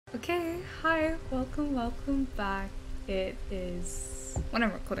Okay, hi, welcome back. It is, when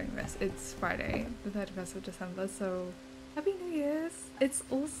I'm recording this, it's Friday, the 31st of December, so Happy New Year's. It's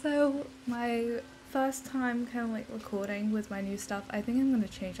also my first time kind of like recording with my new stuff. I think I'm going to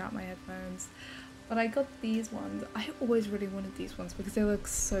change out my headphones, but I got these ones. I always really wanted these ones because they look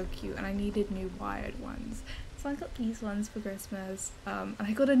so cute and I needed new wired ones. So I got these ones for Christmas, and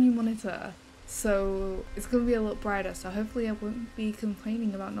I got a new monitor. So it's going to be a lot brighter, so hopefully I won't be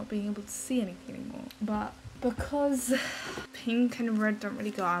complaining about not being able to see anything anymore. But because pink and red don't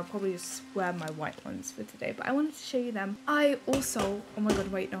really go, I'll probably just wear my white ones for today. But I wanted to show you them. I also, oh my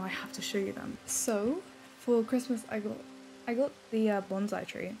god, wait, no, I have to show you them. So for Christmas I got the bonsai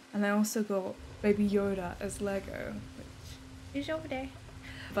tree, and I also got Baby Yoda as Lego, which is over there.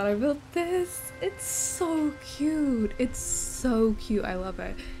 But I built this. It's so cute. It's so cute. I love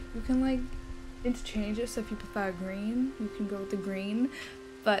it. You can like interchange it, so if you prefer green you can go with the green,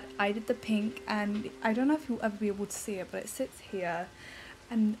 but I did the pink, and I don't know if you'll ever be able to see it, but it sits here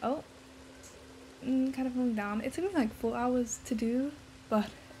and kind of falling down. It took me like 4 hours to do,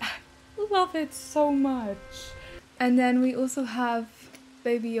 but I love it so much. And then we also have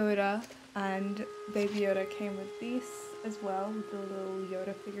Baby Yoda, and Baby Yoda came with these as well, with the little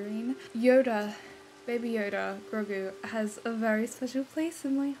Yoda figurine. Baby Yoda, Grogu, has a very special place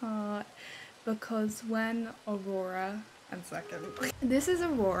in my heart because when Aurora, and second, this is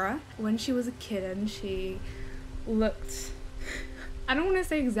Aurora when she was a kitten. She looked, I don't want to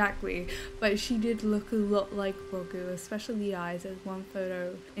say exactly, but she did look a lot like Grogu, especially the eyes. There's one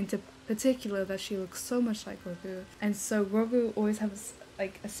photo in particular that she looks so much like Grogu, and so Grogu always has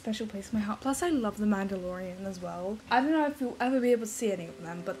like a special place in my heart. Plus I love the Mandalorian as well. I don't know if you'll ever be able to see any of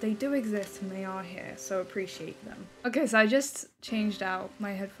them, but they do exist and they are here, so appreciate them. Okay, so I just changed out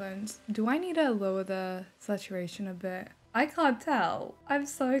my headphones. Do I need to lower the saturation a bit? I can't tell. I'm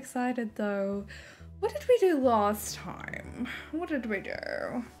so excited though. What did we do last time? What did we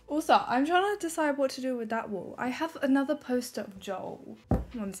do? Also, I'm trying to decide what to do with that wall. I have another poster of Joel.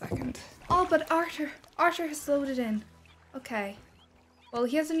 1 second. Oh, but Arthur has loaded in. Okay. Well,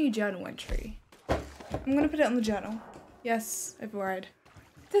 he has a new journal entry. I'm gonna put it on the journal. Yes, override.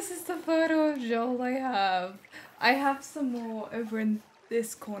 This is the photo of Joel I have. I have some more over in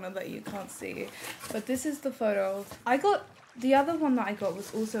this corner that you can't see, but this is the photo. The other one that I got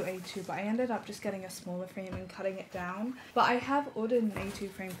was also A2, but I ended up just getting a smaller frame and cutting it down. But I have ordered an A2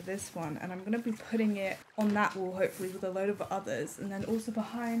 frame for this one, and I'm going to be putting it on that wall, hopefully, with a load of others. And then also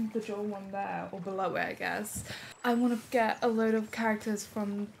behind the Joel one there, or below it, I guess. I want to get a load of characters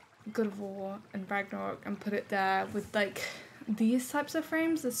from God of War and Ragnarok and put it there with, like, these types of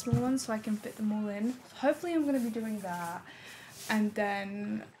frames, the small ones, so I can fit them all in. So hopefully I'm going to be doing that. And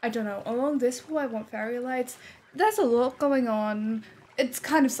then, I don't know, along this wall I want fairy lights. There's a lot going on. It's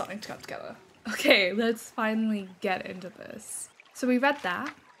kind of starting to come together. Okay, let's finally get into this. So we read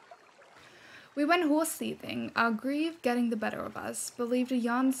that. We went horse thieving, our grief getting the better of us, believed a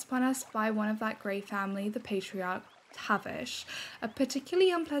yarn spun us by one of that grey family, the patriarch, Tavish, a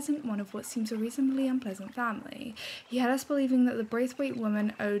particularly unpleasant one of what seems a reasonably unpleasant family. He had us believing that the Braithwaite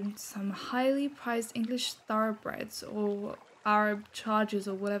woman owned some highly prized English thoroughbreds, or Arab chargers,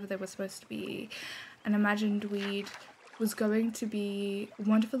 or whatever they were supposed to be, and imagined weed was going to be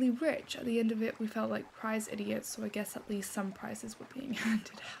wonderfully rich. At the end of it, we felt like prize idiots, so I guess at least some prizes were being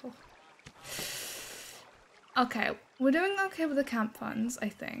handed out. Okay, we're doing okay with the camp funds, I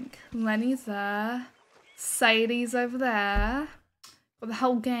think. Lenny's there. Sadie's over there. Got the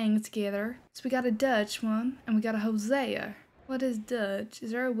whole gang together. So we got a Dutch one, and we got a Hosea. What is Dutch?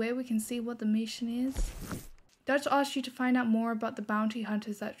 Is there a way we can see what the mission is? Dutch asked you to find out more about the bounty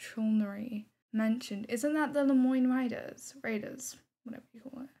hunters that TRELAWNY mentioned. Isn't that the Lemoyne Raiders, whatever you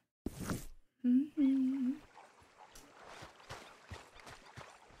call it.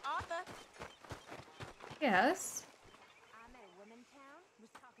 Arthur. Yes. I'm at a women town. Was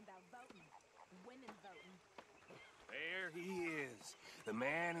talking about voting. Women voting. There he is. The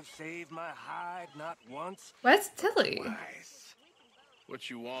man who saved my hide not once. Where's Tilly? Twice. What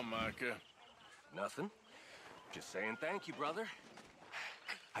you want, Micah? Nothing. Just saying thank you, brother.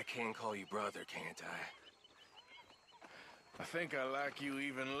 I can call you brother, can't I? I think I like you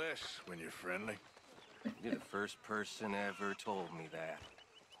even less when you're friendly. You're the first person ever told me that.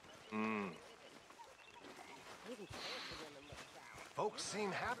 Folks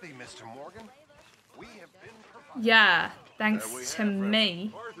seem happy, Mr. Morgan. We have been provided. Yeah, we thanks to have,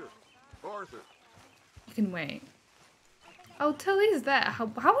 me. Arthur. You can wait. Oh, Tilly's there. How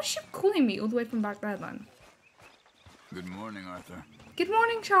was she calling me all the way from back there then? Good morning, Arthur. Good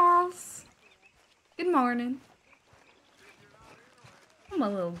morning, Charles. Good morning. I'm a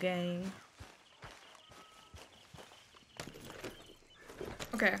little gang.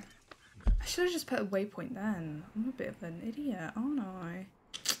 Okay. I should have just put a waypoint then. I'm a bit of an idiot, aren't I?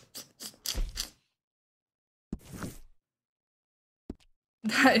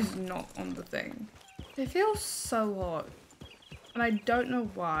 That is not on the thing. It feels so hot. And I don't know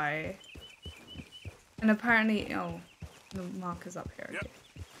why. And apparently, oh, the marker's up here. Yep.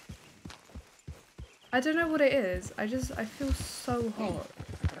 I don't know what it is. I feel so hot.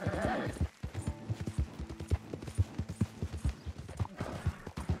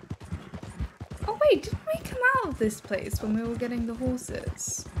 Oh wait, didn't we come out of this place when we were getting the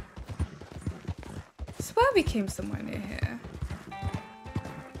horses? I swear we came somewhere near here.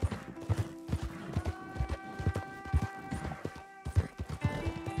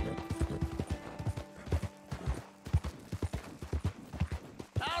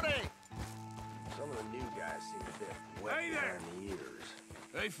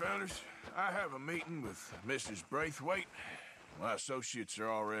 Hey, fellas. I have a meeting with Mrs. Braithwaite. My associates are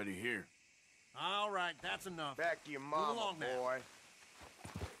already here. All right, that's enough. Back to your Move mama, along now. boy.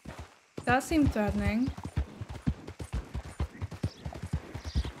 That seemed threatening.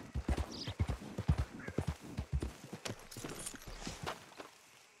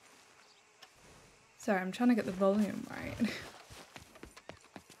 Sorry, I'm trying to get the volume right.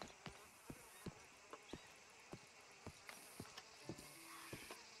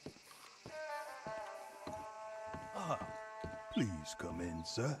 Please come in,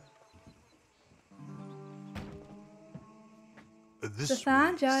 sir. This The way,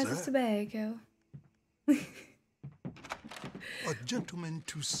 fine jars sir. of tobacco. A gentleman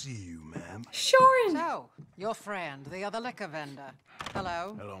to see you, ma'am. Sure. So, your friend, the other liquor vendor.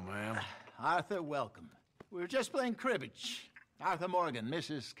 Hello. Hello, ma'am. Arthur, welcome. We were just playing cribbage. Arthur Morgan,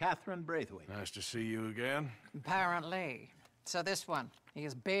 Mrs. Catherine Braithwaite. Nice to see you again. Apparently. So this one, he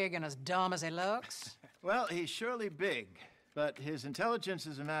is big and as dumb as he looks? Well, he's surely big, but his intelligence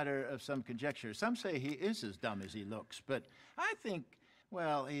is a matter of some conjecture. Some say he is as dumb as he looks, but I think,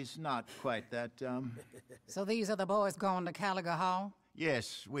 well, he's not quite that dumb. So these are the boys going to Gallagher Hall?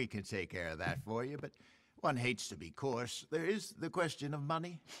 Yes, we can take care of that for you, but one hates to be coarse. There is the question of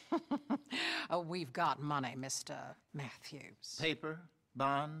money. Oh, we've got money, Mr. Matthews. Paper,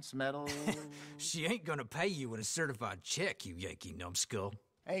 bonds, metal. She ain't gonna pay you with a certified check, you Yankee numbskull.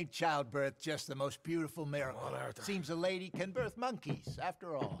 Ain't childbirth just the most beautiful miracle? Well, Arthur. Seems a lady can birth monkeys,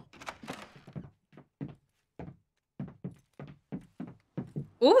 after all.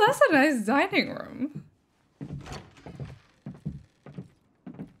 Oh, that's a nice dining room.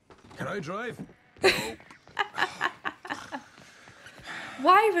 Can I drive?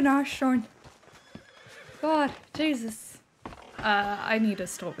 Why even ask, Sean? God, Jesus. I need to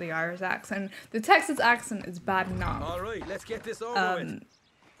stop the Irish accent. The Texas accent is bad enough. All right, let's get this over with.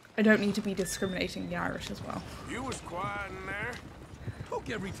 I don't need to be discriminating the Irish as well. You was quiet in there. Took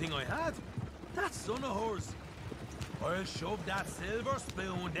everything I had. That son of hers. I'll shove that silver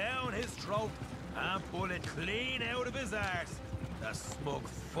spoon down his throat and pull it clean out of his arse. The smug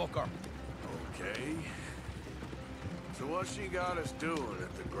fucker. Okay. So what she got us doing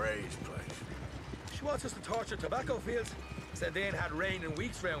at the Gray's place? She wants us to torture tobacco fields. Said they ain't had rain in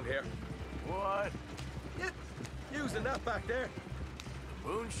weeks round here. What? Yep, using that back there.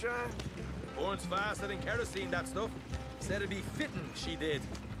 Moonshine? Burns faster than kerosene, that stuff. Said it'd be fitting, she did.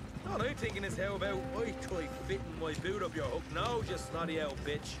 All I'm thinking is how about I try fitting my boot up your hook now, you snotty old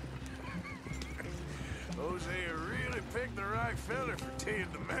bitch. Hosea really picked the right fella for teeing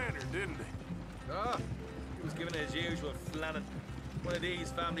the manor, didn't he? Ah, he was giving his usual flannin'. One of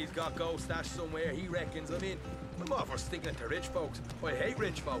these families got gold stashed somewhere, he reckons. I mean, I'm all for sticking it to rich folks. I hate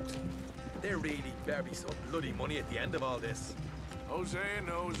rich folks. There really better be some bloody money at the end of all this. Hosea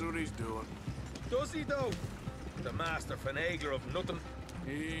knows what he's doing. Does he, though? The master finagler of nothing.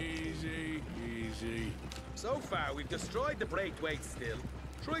 Easy, easy. So far, we've destroyed the Braithwaite still,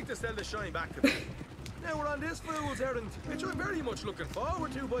 tried to sell the shine back to them. Now we're on this fool's errand, which I'm very much looking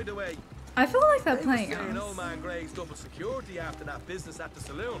forward to, by the way. I feel like they're They playing were saying us. old man Gray's double security after that business at the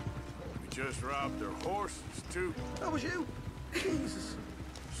saloon. We just robbed their horses, too. That was you. Jesus.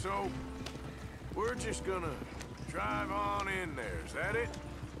 So, we're just gonna drive on in there, is that it?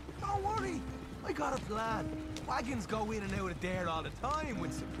 Don't worry, I got a plan. Wagons go in and out of there all the time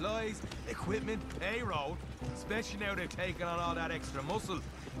with supplies, equipment, payroll. Especially now they're taking on all that extra muscle.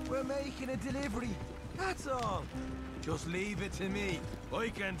 We're making a delivery, that's all. Just leave it to me. I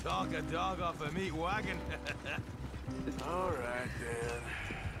can talk a dog off a meat wagon. All right, then.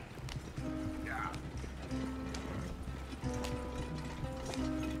 Yeah.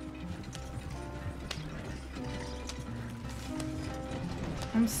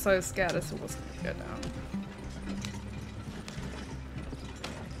 I'm so scared this was gonna go down.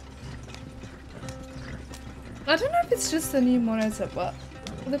 I don't know if it's just the new monitor, but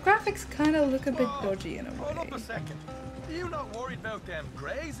the graphics kind of look a bit dodgy in a way. Hold up a second. You not worried about them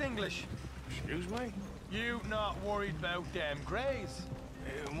greys, English? Excuse me? You not worried about them greys?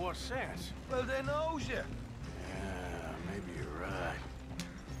 In what sense? Well, they knows you. Yeah, maybe you're right.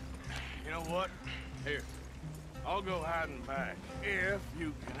 You know what? Here, I'll go hiding back. If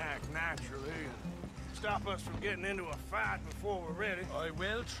you can act naturally and stop us from getting into a fight before we're ready. I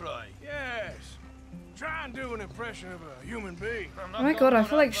will try. Yes. Try and do an impression of a human being. Oh my god, I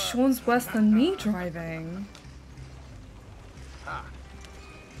feel like Sean's worse than me driving. Ha.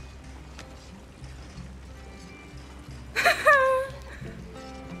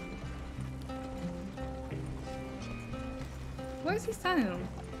 What is he standing on?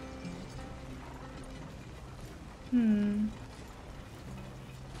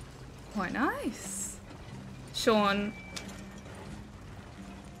 Quite nice. Sean.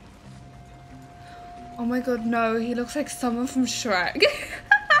 Oh my god, no, he looks like someone from Shrek.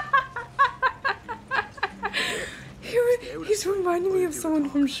 He's reminding me of someone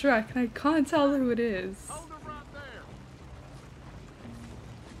from Shrek, and I can't tell who it is. Hold it right there.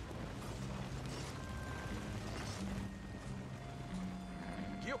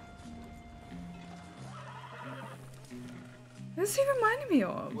 Yep. Who's he reminding me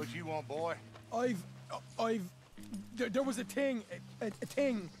of? What you want, boy? There was a thing at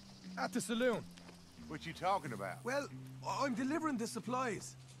the saloon. What you talking about? Well, I'm delivering the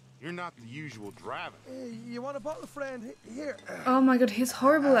supplies. You're not the usual driver. You want a bottle, friend? Here. Oh my god, he's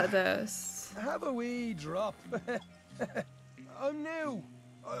horrible at this. Have a wee drop. I'm new.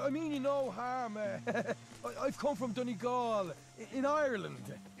 I mean you no harm. I've come from Donegal, in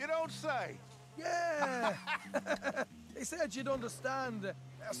Ireland. You don't say. Yeah. They said you'd understand.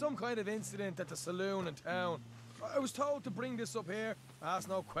 Some kind of incident at the saloon in town. I was told to bring this up here. Ask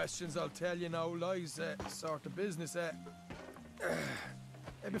no questions, I'll tell you no lies. Sort of business.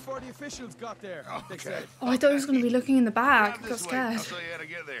 Before the officials got there, they said. Oh, I thought he was going to be looking in the back. I got This way. I'll scared. show you how to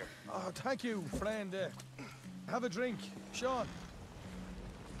get there. Oh, thank you, friend. Have a drink, Sean.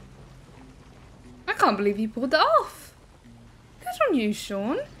 I can't believe you pulled that off. Good on you,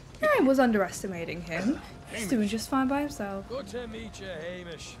 Sean. I was underestimating him. He's doing just fine by himself. Good to meet you,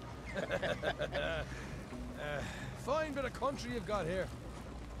 Hamish. Fine bit of country you've got here.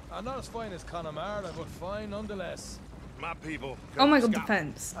 Not as fine as Connemara, but fine nonetheless. My people. Oh my god, the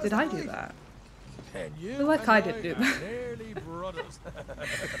Scotland. fence. Did I do that? And you feel like and I didn't do are that. nearly brothers.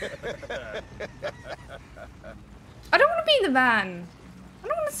 I don't want to be in the van. I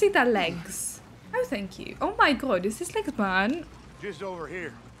don't want to see their legs. Oh, thank you. Oh my god, is his legs burnt? Just over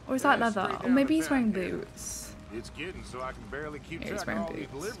here. Or is that Yeah, leather? straight Or down maybe the he's wearing town here. boots. It's getting so I can barely keep Yeah, he's track of all wearing these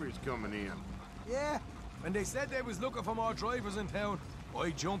boots. deliveries coming in. Yeah, when they said they was looking for more drivers in town, I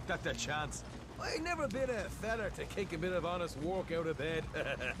jumped at the chance. I never been a feather to kick a bit of honest work out of bed.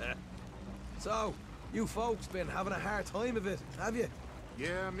 So, you folks been having a hard time of it, have you?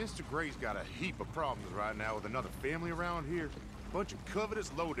 Yeah, Mr. Gray's got a heap of problems right now with another family around here. Bunch of covetous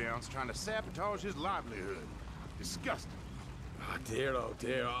lowdowns trying to sabotage his livelihood. Disgusting. Oh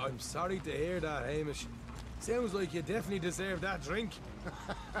dear, I'm sorry to hear that, Hamish. Sounds like you definitely deserve that drink.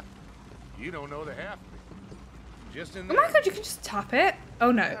 You don't know the half of it. Just in Oh there. my god, you can just tap it?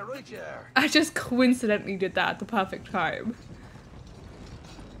 Oh no. Yeah, right you are. I just coincidentally did that at the perfect time.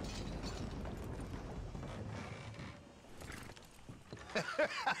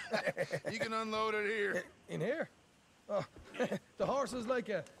 You can unload it here. In here? Oh, the horse is like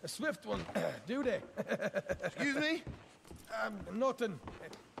a swift one, do they? Excuse me? Nothing.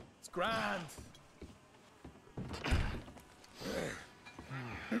 It's grand.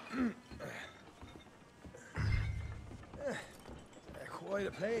 Quite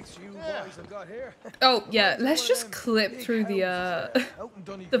a place you boys have got here. Oh yeah, let's One of just them clip big through the houses, out in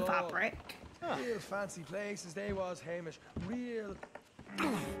the Donegal. fabric. Real fancy places they was, Hamish. Real.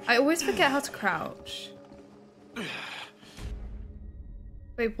 I always forget how to crouch.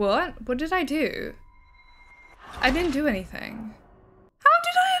 Wait, what? What did I do? I didn't do anything. How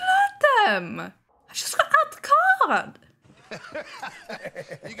did I alert them? I just got out the car.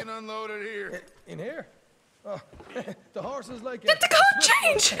 You can unload it here. In here? Oh, the horse is like Did the car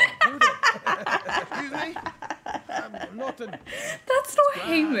change? do they? Excuse me? Nothing. That's not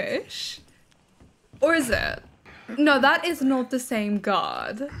Hamish. Or is it? No, that is not the same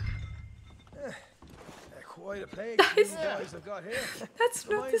guard. Quite a place That you is- guys have got here. That's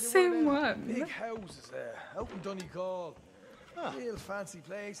not Reminds the me of same them one. Big houses out in Donegal. Real fancy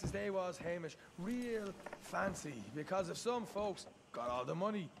places they was, Hamish. Real fancy. Because if some folks Got all the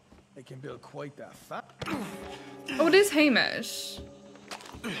money. They can build quite that fat. Oh, it is Hamish.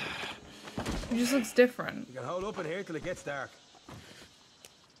 He just looks different. You can hold up in here till it gets dark.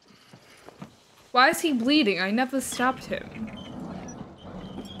 Why is he bleeding? I never stabbed him.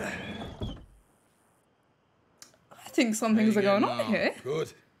 I think some things are going on here.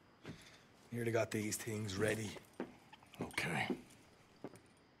 Good. Nearly got these things ready. Okay.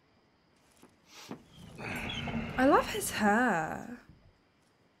 I love his hair.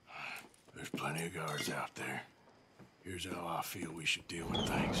 There's plenty of guards out there. Here's how I feel we should deal with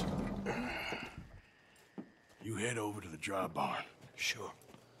things. You head over to the dry barn. Sure.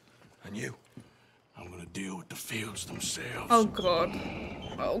 And you? I'm gonna deal with the fields themselves. Oh god.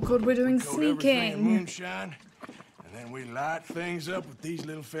 Oh god, we're doing Coat everything in sneaking. moonshine, and then we light things up with these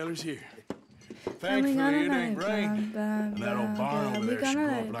little fellers here. Thankfully, it ain't rain, and that old barn over there should go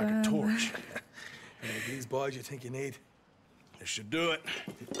up like a torch. Any of these boys you think you need? This should do it.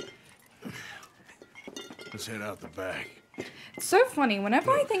 Let's head out the back. It's so funny,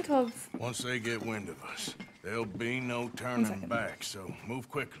 whenever I think of... Once they get wind of us, there'll be no turning back, so move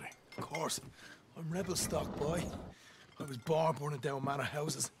quickly. Of course. I'm rebel stock, boy. I was born burning down manor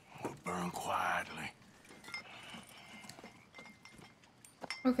houses. We'll burn quietly.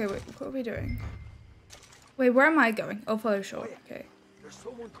 Okay, wait, what are we doing? Wait, where am I going? Oh, follow short, okay. There's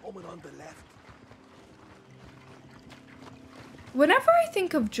someone coming on the left. Whenever I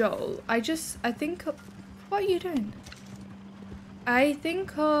think of Joel, I think of... What are you doing? I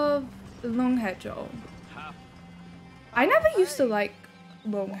think of long-haired Joel. I never used to like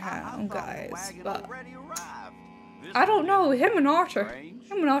long hair on guys, but... I don't know, him and Arthur.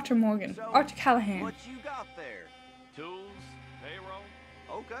 Him and Arthur Morgan. Arthur Callahan. What you got there? Tools?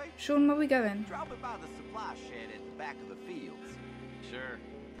 Payroll? Okay. Sean, where we going? Drop it by the supply shed at the back of the fields. Sure.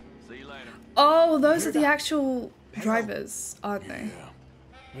 See you later. Oh, those are the actual drivers, aren't they? Yeah.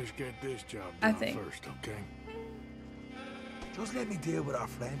 Let's get this job I done think. first, okay? Just let me deal with our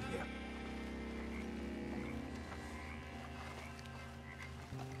friend here.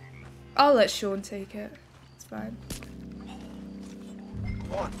 I'll let Sean take it. It's fine.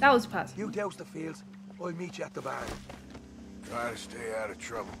 On. That was passive. You douse the fields. I'll meet you at the barn. Try to stay out of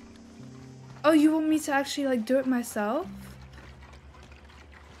trouble. Oh, you want me to actually like do it myself?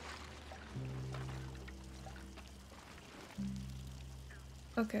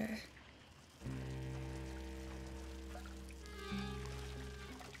 Okay.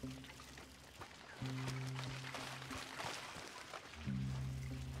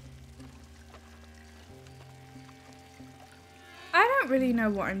 I don't really know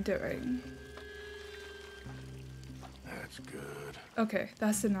what I'm doing. That's good. Okay,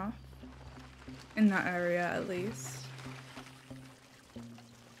 that's enough. In that area, at least.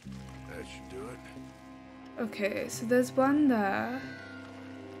 That should do it. Okay, so there's one there.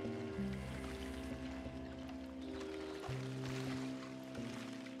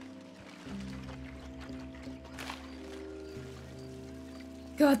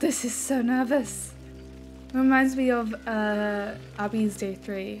 God, this is so nervous. Reminds me of Abby's day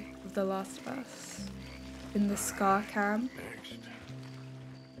 3 of The Last of Us in the Scar camp. Next.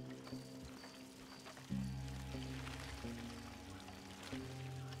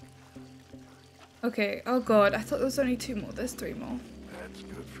 Okay, oh god, I thought there was only 2 more. There's 3 more. That's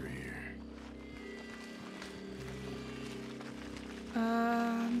good for here.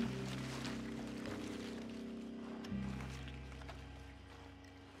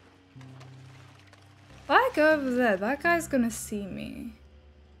 If I go over there, that guy's gonna see me.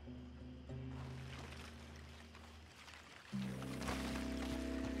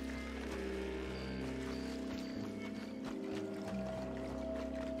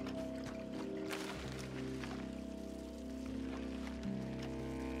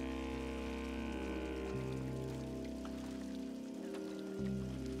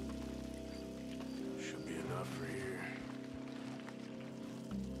 Should be enough for here.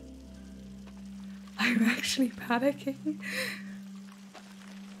 I'm actually panicking.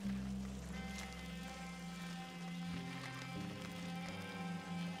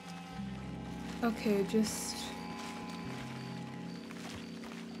 Okay, just...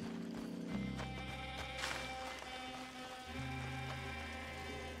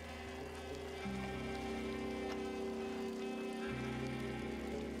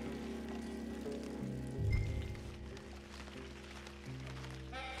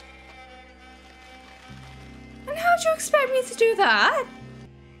 And how'd you expect me to do that?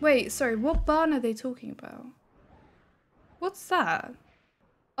 Wait, sorry, what barn are they talking about? What's that?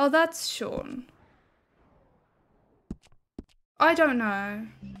 Oh, that's Sean. I don't know.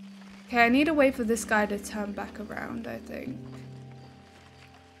 Okay, I need to wait for this guy to turn back around, I think.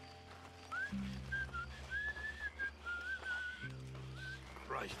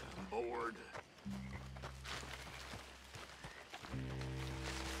 Christ, I'm bored.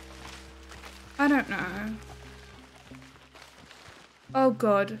 I don't know. Oh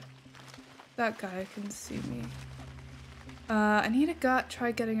god. That guy can see me. I need to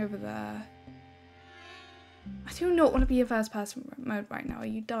try getting over there. I do not want to be in first person mode right now. Are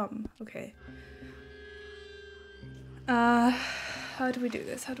you dumb? Okay. How do we do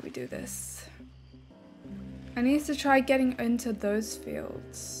this? How do we do this? I need to try getting into those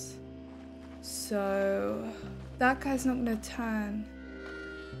fields. So that guy's not gonna turn.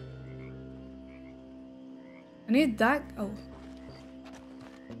 I need that. Oh.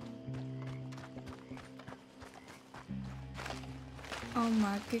 Oh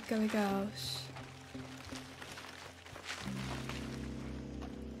my giggly gosh.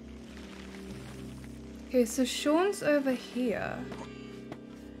 Okay, so Sean's over here.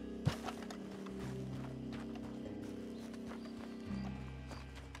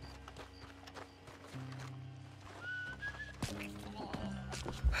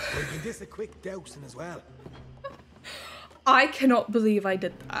 We'll give this a quick dousing as well. I cannot believe I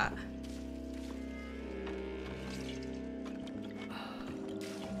did that.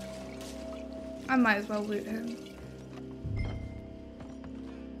 I might as well loot him.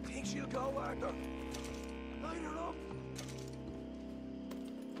 Think she'll go, Arthur? Light her up.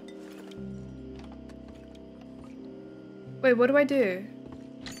 Wait, what do I do?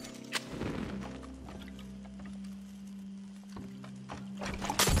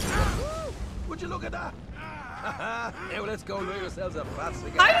 Would you look at that? Now let's go rid ourselves a fat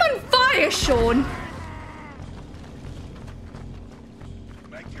cigar. I'm on fire, Sean!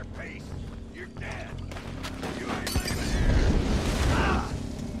 Make your peace. You're dead. You ain't leaving here.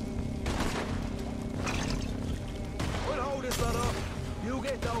 We'll hold this lot up. You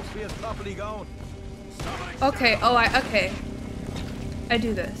get those fields properly going. Okay, okay. I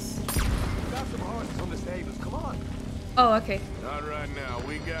do this. Got some horses from the stables. Come on. Oh, okay. Not right now.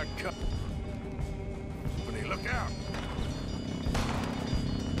 We got company. Look out.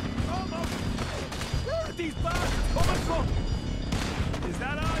 Almost. Where are these bastards coming from? Is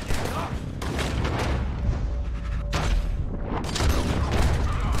that all you got?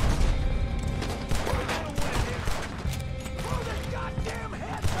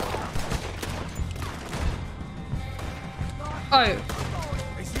 Oh.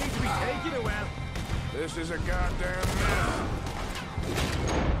 They seem to be taking it well. This is a goddamn mess.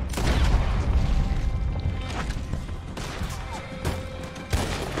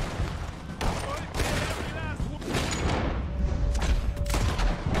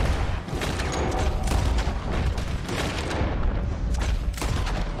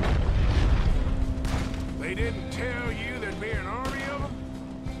 They didn't tell you there'd be an army of them?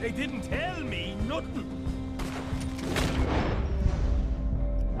 They didn't tell me nothing.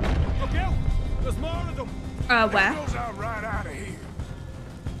 Look out! There's more of them. Where? Goes out right out of here.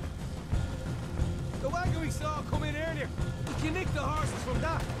 The wagon we saw come in earlier. We can nick the horses from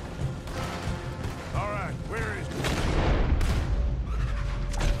that. All right, where is it?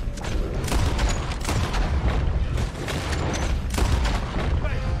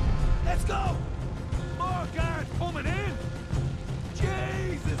 Right, let's go. More guards coming in.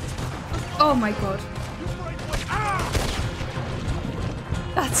 Jesus! Oh my god.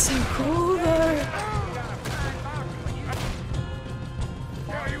 That's so cool though.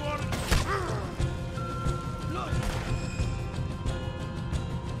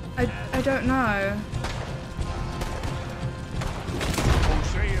 I don't know.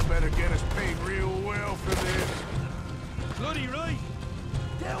 Hosea better get us paid real well for this. Bloody right.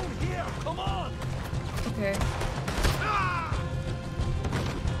 Down here, come on. Okay.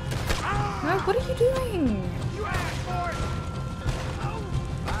 No, what are you doing? You asked for it. Oh,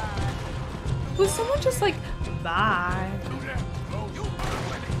 bye. Was someone just like, bye?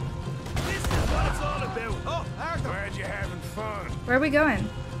 This is what it's all about. Oh, Arthur. Glad you're having fun. Where are we going?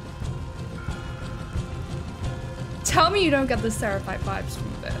 Tell me you don't get the Seraphite vibes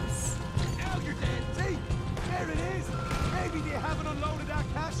from this. Now you're dead. See? There it is. Maybe they haven't unloaded that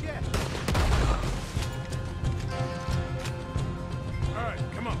cash yet. All right,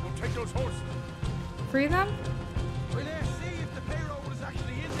 come on, we'll take those horses. Free them? We'll see if the payroll is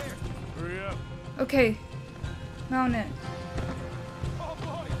actually in there. Hurry up. Okay. Mount it. Oh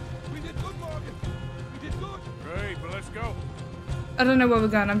boy, we did good, Morgan. We did good. Great, but let's go. I don't know where we're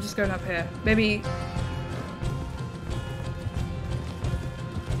going. I'm just going up here. Maybe.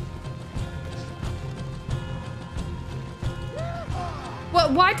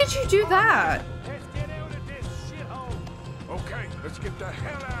 What? Why did you do that? Let's get out of this shithole. Okay, let's get the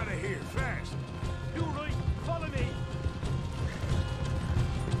hell out of here, fast. You right, follow me.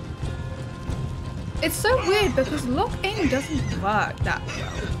 It's so weird because lock-in doesn't work that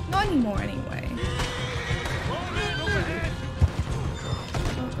well. Not anymore anyway.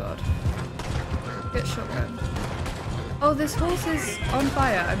 Oh god. Get shotgun. Oh, this horse is on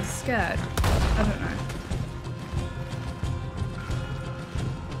fire. I'm scared. I don't know.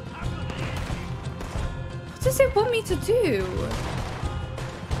 What does it want me to do?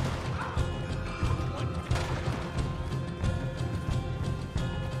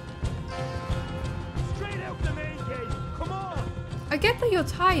 I get that you're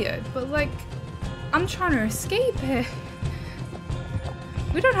tired, but like, I'm trying to escape here.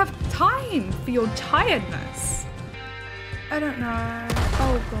 We don't have time for your tiredness. I don't know.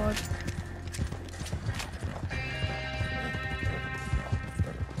 Oh god.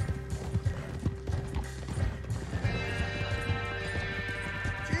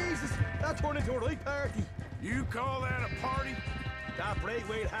 Jesus, that turned into a right party. You call that a party? That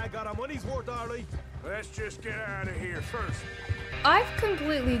Braithwaite had got our money's worth, alright. Let's just get out of here first. I've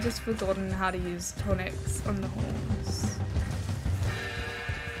completely just forgotten how to use tonics on the horse.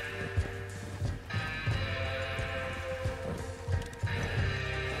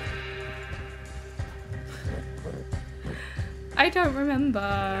 I don't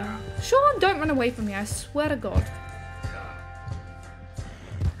remember. Sean, don't run away from me, I swear to God.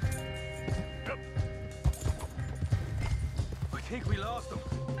 I think we lost him.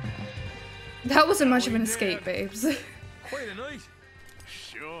 That wasn't much of an escape, babes. Quite a night.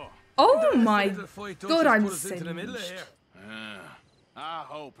 Sure. Oh my Little fight god, just I'm put us into the middle of singed. here. I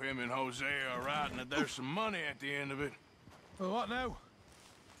hope him and Jose are right and that there's some money at the end of it. Well, what now?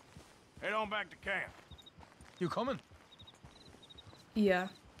 Head on back to camp. You coming? Yeah.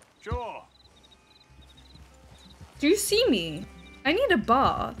 Sure. Do you see me? I need a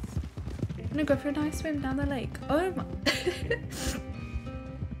bath. I'm gonna go for a nice swim down the lake. Oh my.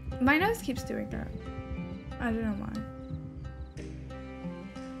 My nose keeps doing that. I don't know why.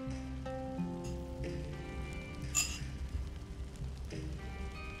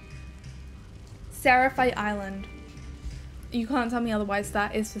 Seraphite Island. You can't tell me otherwise,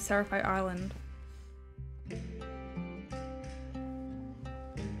 that is for Seraphite Island.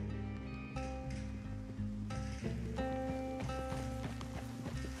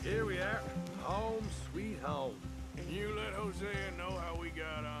 Here we are. Home sweet home. You let Hosea know how we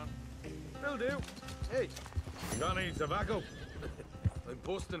got on. Will do. Hey, got any tobacco? I'm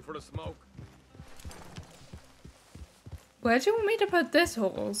busting for the smoke. Where do you want me to put this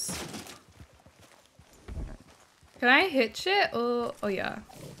horse? Can I hitch it or... Oh yeah.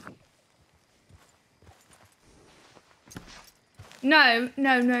 No,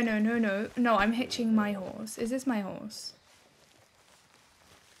 no, no, no, no, no. No, I'm hitching my horse. Is this my horse?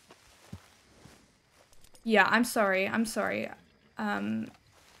 Yeah, I'm sorry. I'm sorry.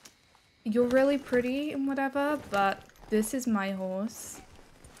 You're really pretty and whatever, but this is my horse.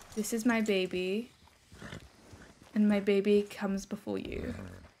 This is my baby. And my baby comes before you.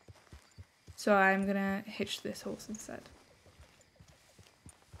 So I'm gonna hitch this horse instead.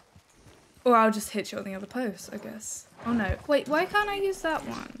 Or I'll just hitch it on the other post, I guess. Oh no. Wait, why can't I use that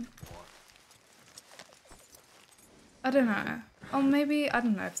one? I don't know. Oh, maybe, I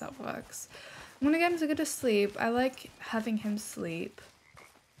don't know if that works. I'm gonna get him to go to sleep. I like having him sleep.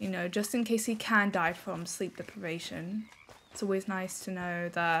 You know, just in case he can die from sleep deprivation. It's always nice to know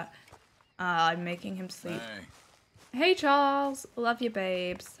that I'm making him sleep. Hey Charles, love you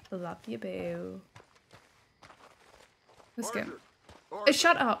babes, love you boo. Let's go.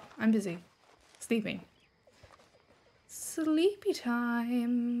 Shut up, I'm busy. Sleeping. Sleepy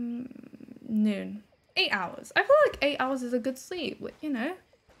time. Noon. 8 hours. I feel like 8 hours is a good sleep. You know,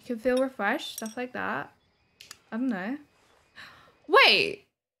 you can feel refreshed, stuff like that. I don't know. Wait,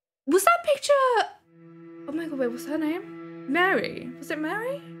 was that picture? Oh my god, wait, what's her name? Mary. Was it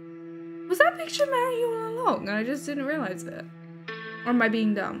Mary? Was that picture Mary all along and I just didn't realize it? Or am I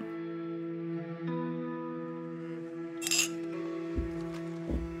being dumb?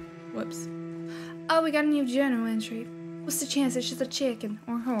 Whoops. Oh, we got a new journal entry. What's the chance it's just a chicken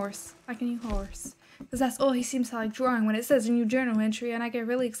or a horse? Like a new horse. Because that's all he seems to like drawing when it says a new journal entry and I get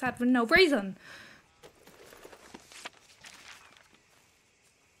really excited for no reason.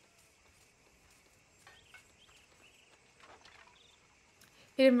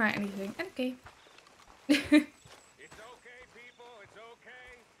 He didn't write anything. Okay. It's okay, people. It's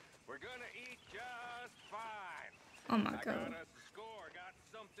okay. We're gonna eat just fine. Oh my god. Got us a score. Got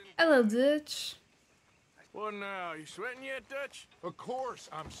something. Hello, Dutch. I What now? You sweating yet, Dutch? Of course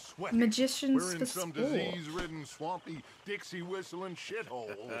I'm sweating. Magicians We're in for some sport. disease-ridden, swampy, Dixie-whistling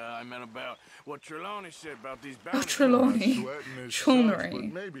shithole. I meant about what Trelawney said about these Oh, bounty Trelawney. Sweating is sucks, Trelawney.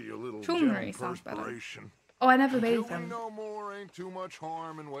 but maybe a little Trelawney gentle sounds better. perspiration. Oh, I never Until bathed we them. know more, ain't too much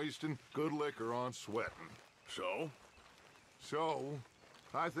harm in wasting good liquor on sweating. So,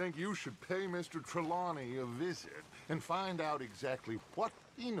 I think you should pay Mr. Trelawney a visit and find out exactly what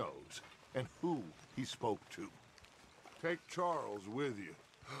he knows and who he spoke to. Take Charles with you.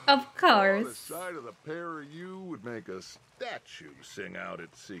 Of Oh, the course. sight of the pair of you would make a statue sing out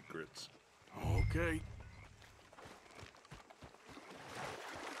its secrets. Okay.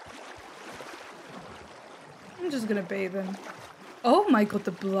 I'm just gonna bathe him. Oh my god,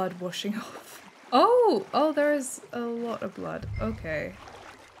 the blood washing off. Oh, there is a lot of blood. Okay.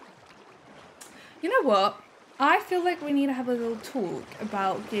 You know what? I feel like we need to have a little talk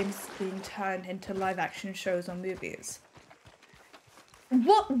about games being turned into live action shows or movies.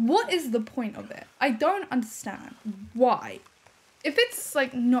 What is the point of it? I don't understand. Why? If it's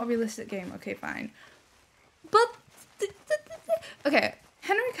like not a realistic game, okay, fine. But okay,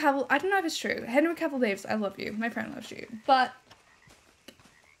 Henry Cavill, I don't know if it's true. Henry Cavill Davis, I love you. My friend loves you. But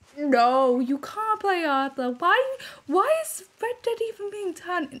no, you can't play Arthur. Why is Red Dead even being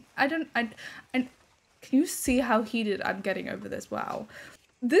turned? Can you see how heated I'm getting over this? Wow.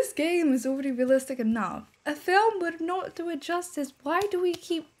 This game is already realistic enough. A film would not do it justice. Why do we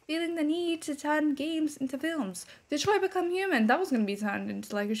keep feeling the need to turn games into films? Detroit Become Human, that was going to be turned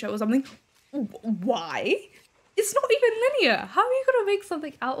into like a show or something. Why? It's not even linear. How are you going to make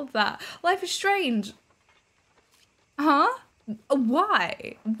something out of that? Life is Strange. Huh?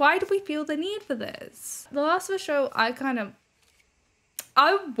 Why? Why do we feel the need for this? The Last of Us show, I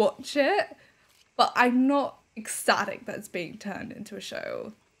watch it, but I'm not ecstatic that it's being turned into a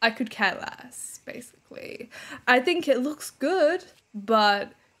show. I could care less, basically. I think it looks good,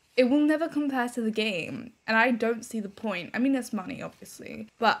 but it will never compare to the game, and I don't see the point. I mean, it's money, obviously,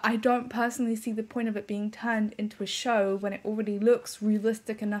 but I don't personally see the point of it being turned into a show when it already looks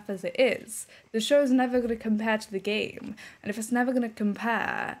realistic enough as it is. The show's never going to compare to the game, and if it's never going to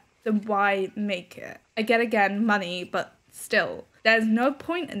compare, then why make it? I get, again, money, but still, there's no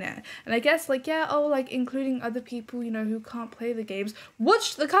point in it. And I guess, like, yeah, oh, like, including other people, you know, who can't play the games.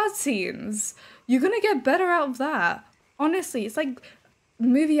 Watch the cutscenes! You're gonna get better out of that. Honestly, it's like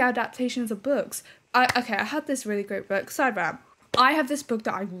movie adaptations of books. I had this really great book. Side rant. I have this book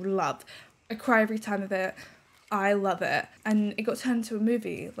that I love. I cry every time of it. I love it. And it got turned into a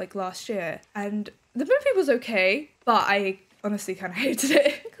movie, like, last year. And the movie was okay, but I honestly kind of hated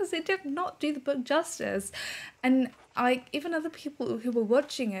it because it did not do the book justice. And like, even other people who were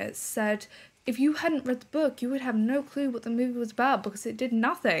watching it said if you hadn't read the book, you would have no clue what the movie was about because it did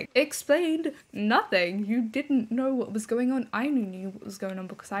nothing. It explained nothing. You didn't know what was going on. I knew what was going on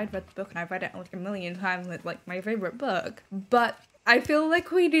because I'd read the book and I read it like a million times. It's like my favorite book. But I feel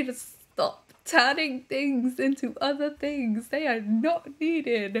like we need to stop turning things into other things. They are not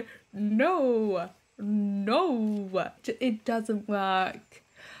needed. No. It doesn't work.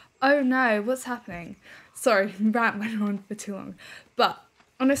 Oh no, what's happening? Sorry, rant went on for too long. But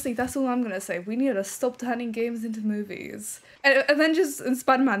honestly, that's all I'm gonna say. We need to stop turning games into movies. And Avengers and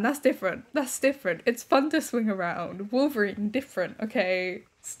Spider-Man, that's different. That's different. It's fun to swing around. Wolverine, different, okay?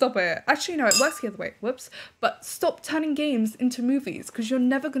 Stop it. Actually, no, it works the other way. Whoops. But stop turning games into movies, because you're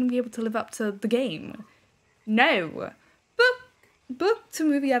never gonna be able to live up to the game. No. Book to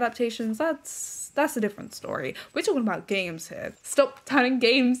movie adaptations, that's a different story. We're talking about games here. Stop turning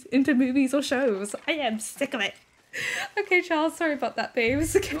games into movies or shows. I am sick of it. Okay, Charles, sorry about that,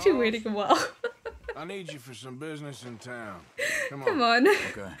 babes. I kept you waiting a while. I need you for some business in town. Come on.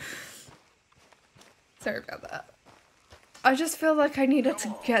 Okay. Sorry about that. I just feel like I needed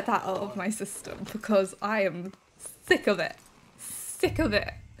to get that out of my system because I am sick of it. Sick of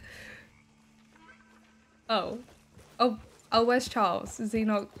it. Oh, where's Charles? Is he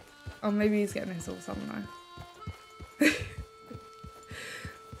not? Oh, maybe he's getting his all somewhere.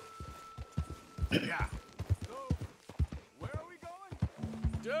 Yeah. So, where are we going?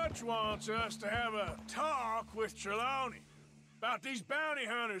 Dutch wants us to have a talk with Trelawney about these bounty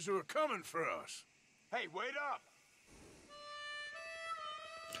hunters who are coming for us. Hey, wait up!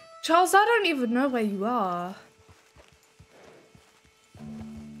 Charles, I don't even know where you are.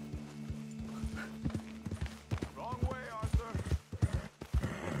 Wrong way, Arthur.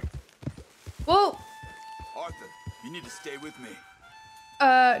 Well, Arthur, you need to stay with me.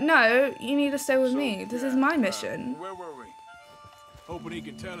 no, you need to stay with me. This is my mission. Where were we? Hoping he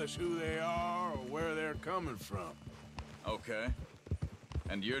can tell us who they are or where they're coming from. Okay.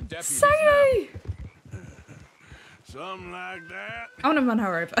 And you're deputies Say! now. Something like that. I want to run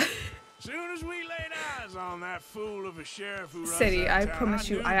her over. Soon as we laid eyes on that fool of a sheriff who runs Sadie, that I town, promise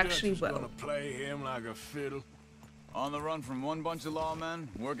you, knew I Dutch actually was will. gonna play him like a fiddle. On the run from one bunch of lawmen,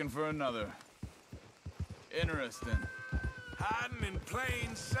 working for another. Interesting. Hiding in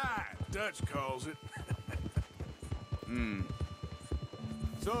plain sight, Dutch calls it.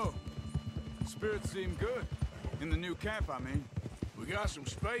 So, spirits seem good. In the new camp, I mean. We got some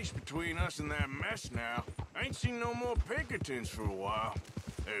space between us and that mess now. I ain't seen no more Pinkertons for a while.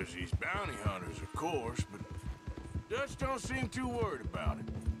 There's these bounty hunters, of course, but Dutch don't seem too worried about it.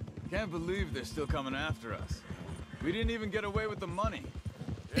 Can't believe they're still coming after us. We didn't even get away with the money.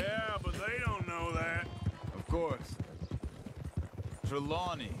 Yeah, but they don't know that. Of course.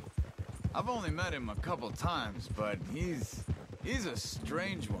 Trelawney. I've only met him a couple times, but he's a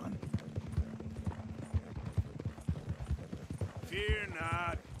strange one. Fear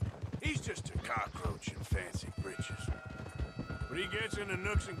not. He's just a cockroach in fancy breeches. But he gets into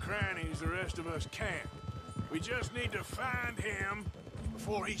nooks and crannies the rest of us can't. We just need to find him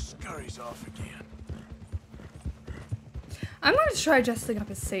before he scurries off again. I'm going to try dressing up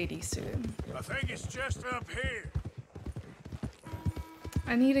as Sadie soon. I think it's just up here.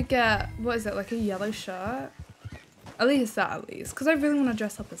 I need to get, what is it, like a yellow shirt? At least that, at least. Because I really want to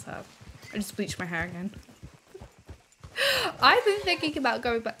dress up as her. I just bleached my hair again. I've been thinking about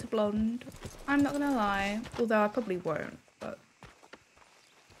going back to blonde. I'm not going to lie. Although I probably won't, but...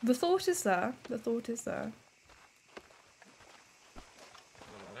 the thought is there. The thought is there.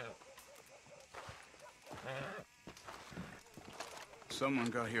 Someone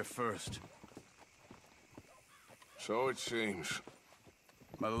got here first. So it seems.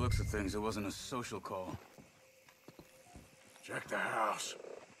 By the looks of things, it wasn't a social call. Check the house.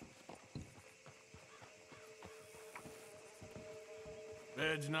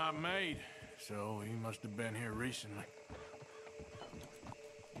 Bed's not made, so he must have been here recently.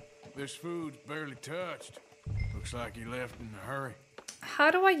 This food's barely touched. Looks like he left in a hurry. How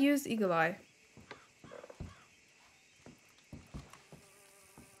do I use Eagle Eye?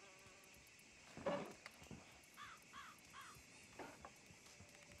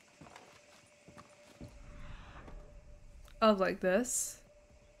 Oh, like this?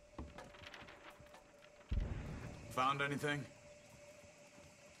 Found anything?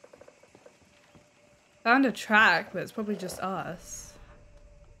 Found a track, but it's probably just us.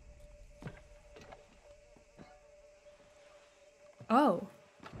 Oh.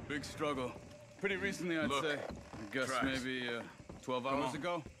 Big struggle. Pretty recently, I'd Look, say. I guess tracks. maybe 12 Come hours on.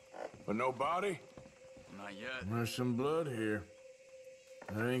 ago. But no body? Not yet. There's some blood here.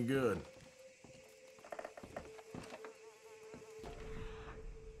 That ain't good.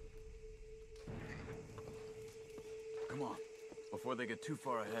 Come on, before they get too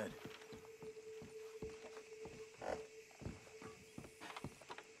far ahead.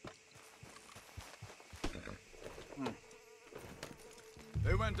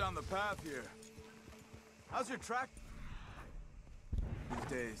 They went down the path here. How's your track these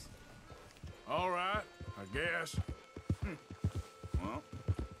days? All right, I guess. Well,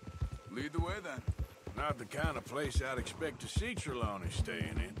 lead the way then. Not the kind of place I'd expect to see Trelawney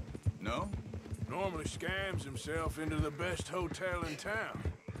staying in. No? Normally scams himself into the best hotel in town.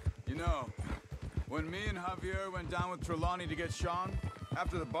 You know, when me and Javier went down with Trelawney to get Sean,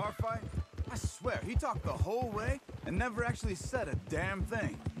 after the bar fight, I swear, he talked the whole way and never actually said a damn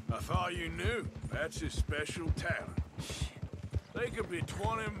thing. I thought you knew. That's his special talent. They could be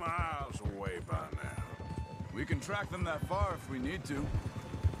 20 miles away by now. We can track them that far if we need to.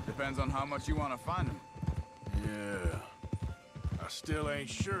 Depends on how much you want to find them. Yeah. I still ain't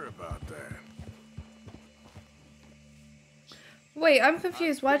sure about that. Wait, I'm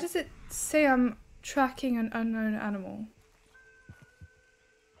confused. Why does it say I'm tracking an unknown animal?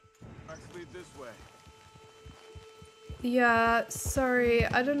 Let's lead this way. Yeah, sorry.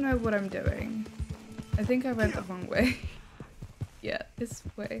 I don't know what I'm doing. I think I went the wrong way. Yeah, this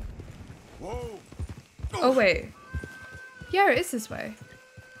way. Whoa! Oh, wait. Yeah, it is this way.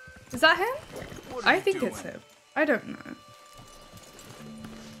 Is that him? I think it's him. I don't know.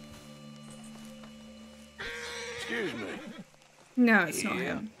 Excuse me. No, it's not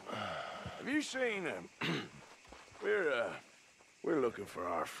him. Have you seen him? We're looking for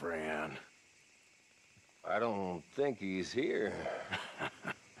our friend. I don't think he's here.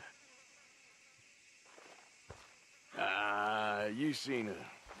 You seen a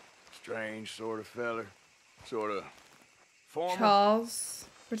strange sort of feller? Sort of formal? Charles,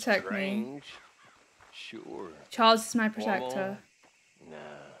 protect me. Strange? Sure. Charles is my protector. Nah.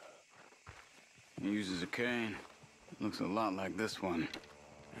 He uses a cane. Looks a lot like this one.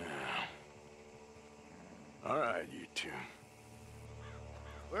 Yeah. All right, you two.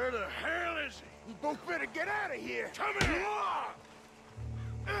 Where the hell is he? You both better get out of here. Come here.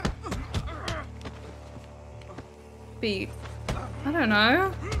 Beat. I don't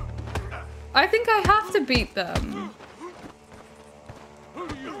know. I think I have to beat them. Who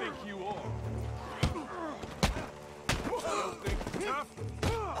do you think you are? You think you're tough?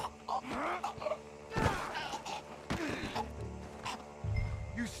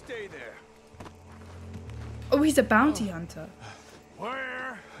 You stay there. Oh, he's a bounty hunter.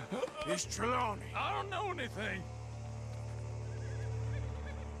 Where is Trelawney? I don't know anything.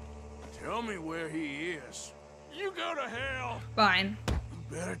 Tell me where he is. You go to hell. Fine. You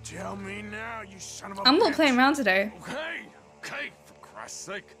better tell me now, you son of a I'm not bitch. playing around today. Okay, for Christ's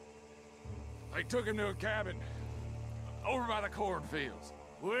sake. I took him to a cabin over by the cornfields.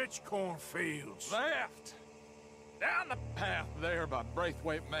 Which cornfields? Left. Down the path there by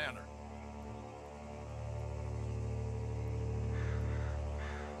Braithwaite Manor.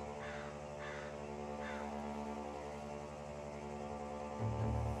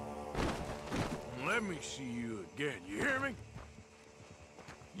 Let me see you again, you hear me?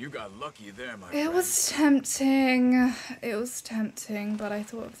 You got lucky there, my It friend. was tempting. It was tempting, but I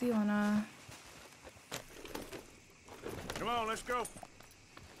thought of the honor. Come on, let's go.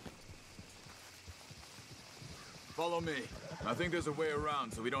 Follow me. I think there's a way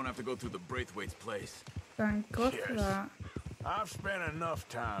around so we don't have to go through the Braithwaite's place. Thank God for that. I've spent enough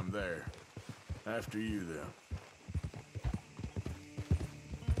time there. After you, then.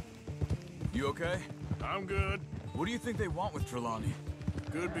 You okay? I'm good. What do you think they want with Trelawney?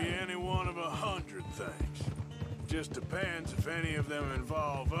 Could be any one of 100 things. Just depends if any of them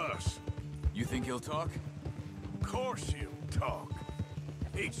involve us. You think he'll talk? Of course he'll talk.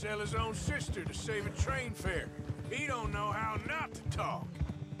 He'd sell his own sister to save a train fare. He don't know how not to talk.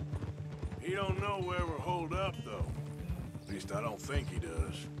 He don't know where we're holed up, though. At least I don't think he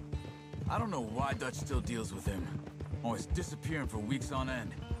does. I don't know why Dutch still deals with him. Always disappearing for weeks on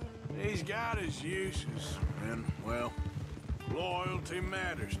end. He's got his uses, and, well, loyalty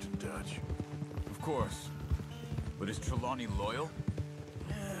matters to Dutch. Of course. But is Trelawney loyal?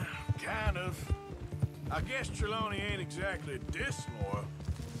 Yeah, kind of. I guess Trelawney ain't exactly disloyal.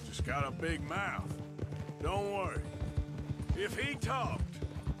 Just got a big mouth. Don't worry. If he talked,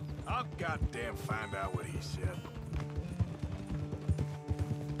 I'll goddamn find out what he said.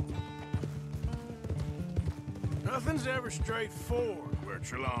 Nothing's ever straightforward where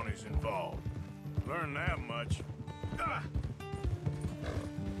Trelawney's involved. Learn that much. Ah!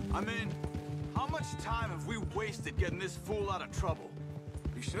 I mean, how much time have we wasted getting this fool out of trouble?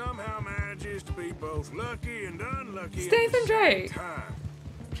 He somehow manages to be both lucky and unlucky Stephen at the same Drake. time.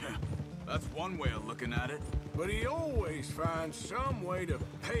 That's one way of looking at it. But he always finds some way to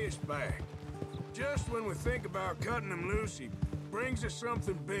pay us back. Just when we think about cutting him loose, he brings us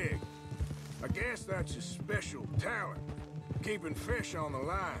something big. I guess that's his special talent, keeping fish on the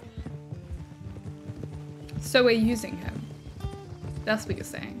line. So we're using him. That's what you're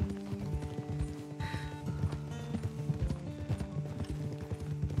saying.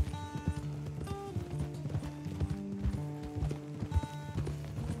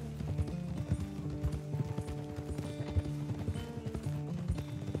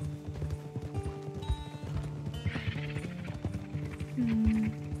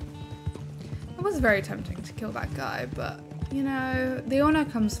 It was very tempting to kill that guy, but you know, the honor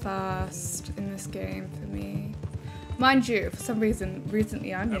comes first in this game for me. Mind you, for some reason,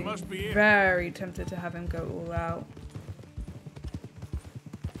 recently I'm being very tempted to have him go all out.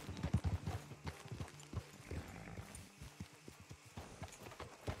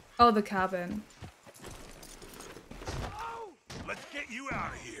 Oh, the cabin. Let's get you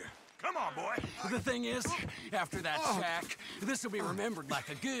out of here. Come on, boy. The thing is, after that shack, this will be remembered like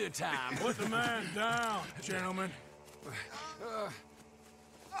a good time. Put the man down, gentlemen. Is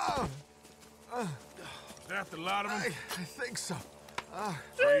that the lot of them? I think so.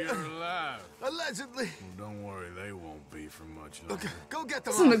 So you're alive. Allegedly. Well, don't worry, they won't be for much longer. Look, go get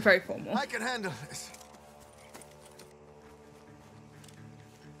them. Doesn't off. look very formal. I can handle this.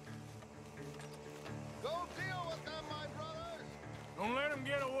 Go deal with them, my brothers. Don't let them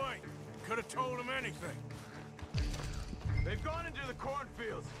get away. Could have told them anything. They've gone into the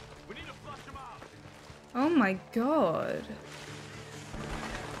cornfields. We need to flush them out. Oh my god.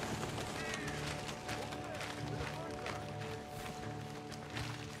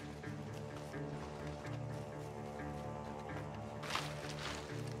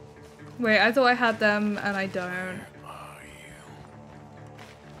 Wait, I thought I had them and I don't.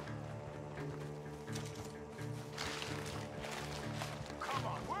 Come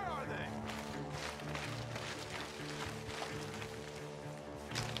on, where are they?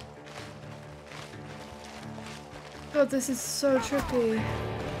 God, this is so tricky.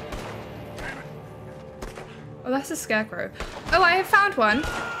 Oh, that's a scarecrow. Oh, I have found one.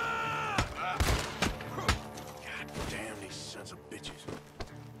 God damn these sons of bitches.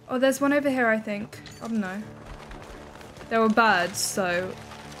 Oh, there's one over here, I think. I don't know. There were birds, so...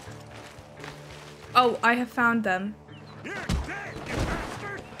 Oh, I have found them. You're dead, you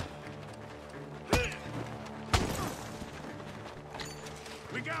bastard!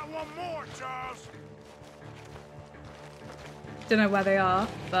 We got one more, Charles. Don't know where they are,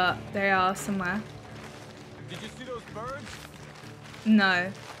 but they are somewhere. Did you see those birds? No.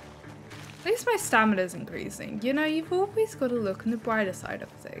 At least my stamina's increasing. You know, you've always got to look on the brighter side of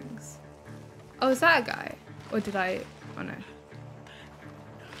things. Oh, is that a guy? Or did I... Oh no.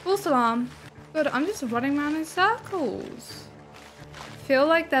 False alarm. God, I'm just running around in circles. Feel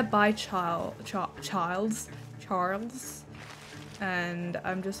like they're by Charles. And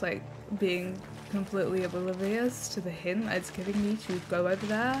I'm just like being completely oblivious to the hint that it's giving me to go over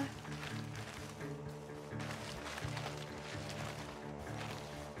there.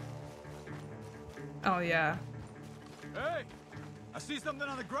 Oh yeah. Hey! I see something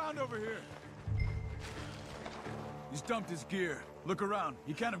on the ground over here. He's dumped his gear. Look around.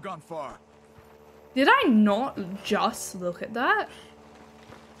 He can't have gone far. Did I not just look at that?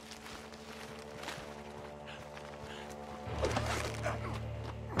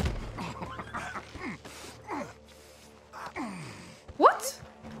 What?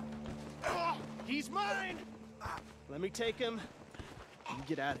 He's mine! Let me take him. You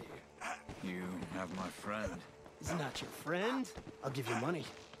get out of here. You have my friend. He's not your friend. I'll give you money.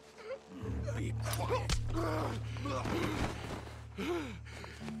 Be quiet.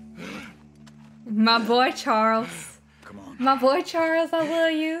 My boy Charles. Come on. My boy Charles, I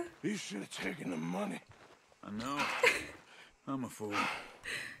love you. You should have taken the money. I know. I'm a fool.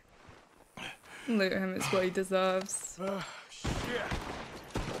 Loot him, it's what he deserves. Shit.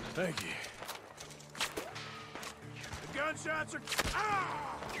 Thank you. The gunshots are...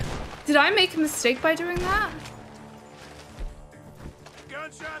 Ah! Did I make a mistake by doing that?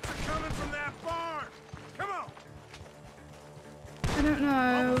 Gunshots are coming from that barn. Come on. I don't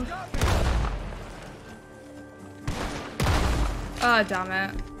know. Oh, damn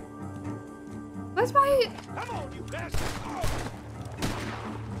it. Where's my... Come on, you bastard. Oh.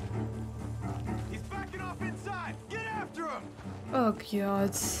 He's backing off inside. Get after him. Oh,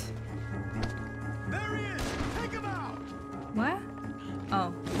 God. There he is. Take him out. Where?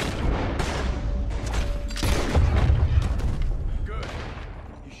 Oh. Good.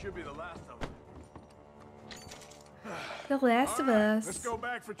 You should be the last of them. The last of us. Let's go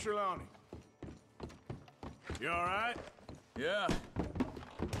back for Trelawney. You all right? Yeah.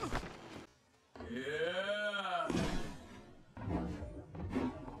 Yeah.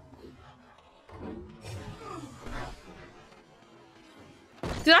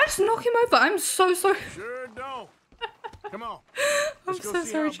 Did I just knock him over? I'm so sorry. Sure don't. Come on. I'm Let's go so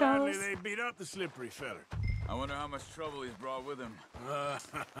see sorry, how badly Charles. they beat up the slippery feller. I wonder how much trouble he's brought with him.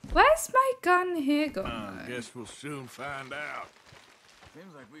 Where's my gun here gone? I guess we'll soon find out.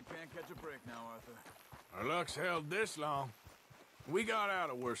 Seems like we can't catch a break now, Arthur. Our luck's held this long. We got out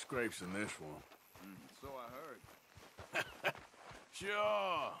of worse scrapes than this one. So I heard.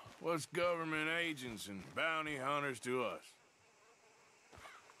 Sure. What's government agents and bounty hunters to us?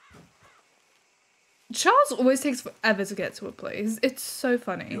 Charles always takes forever to get to a place. It's so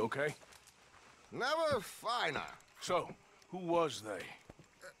funny. You okay? Never finer. So, who was they?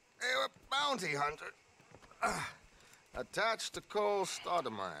 They were bounty hunter. Attached to Cole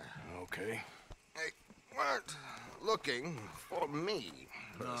Stoudemire. Okay. They weren't looking for me,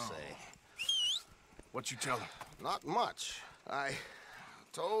 per se. What you tell them? Not much. I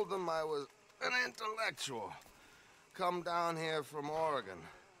told them I was an intellectual. Come down here from Oregon,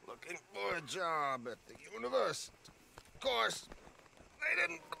 looking for a job at the university. Of course, they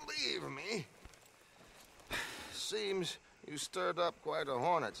didn't believe me. Seems you stirred up quite a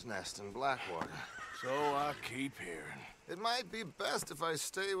hornet's nest in Blackwater. So I keep hearing. It might be best if I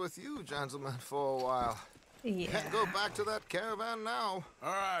stay with you, gentlemen, for a while. Yeah. Can't go back to that caravan now.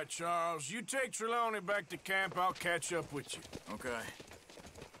 All right, Charles. You take Trelawney back to camp. I'll catch up with you. Okay.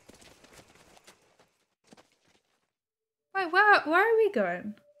 Wait, where are we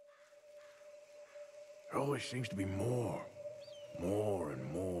going? There always seems to be more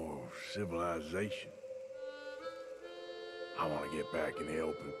and more civilization. I want to get back in the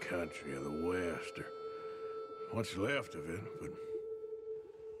open country of the West, or what's left of it, but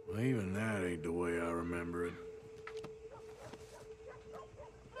well, even that ain't the way I remember it.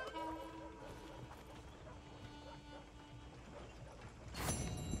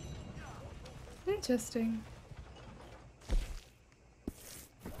 Interesting.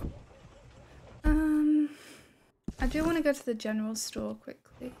 do want to go to the general store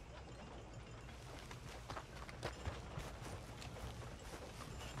quickly.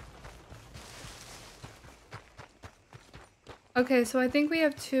 Okay, so I think we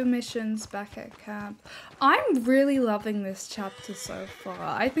have 2 missions back at camp. I'm really loving this chapter so far.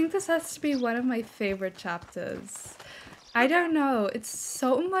 I think this has to be one of my favorite chapters. I don't know, it's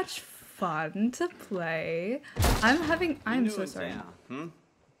so much fun to play. I'm so sorry.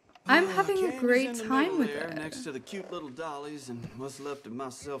 I'm having a great time with it. Next to the cute little dollies and what's left of my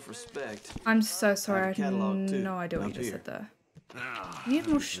self-respect. I'm so sorry, I had catalog too, no idea what you up just here. said there. I need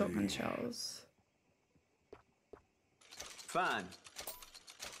more shotgun shells. Fine.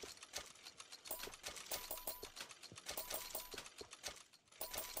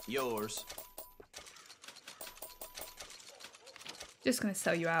 Yours. Just gonna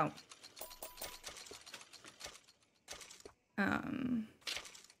sell you out.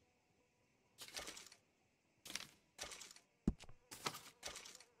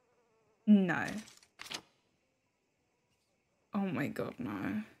 No. Oh my god,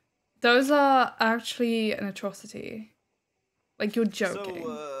 no. Those are actually an atrocity. Like, you're joking.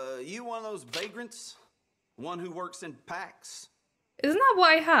 So, you one of those vagrants? One who works in packs? Isn't that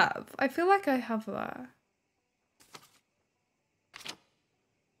what I have? I feel like I have that.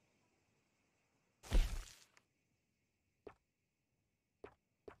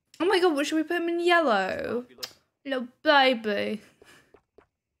 Oh my god, what should we put him in yellow? Little baby.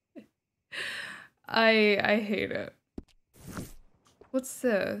 I hate it. What's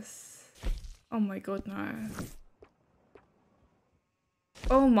this? Oh my god, no.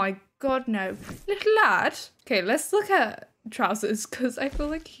 Oh my god, no. Little lad. Okay, let's look at trousers, because I feel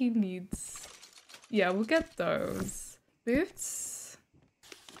like he needs... Yeah, we'll get those. Boots.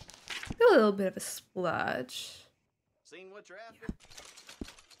 A little bit of a splurge. Seen what you're after?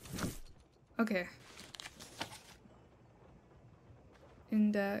 Okay.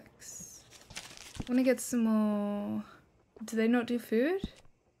 Index. I want to get some more... Do they not do food?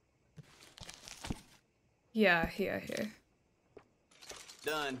 Yeah, here.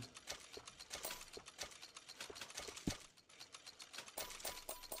 Done.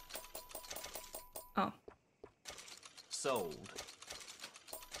 Oh. Sold.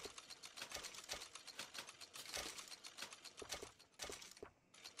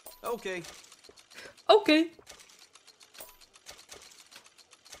 Okay. Okay.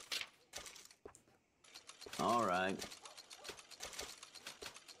 All right.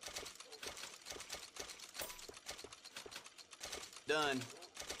 Done.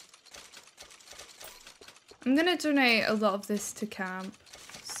 I'm gonna donate a lot of this to camp,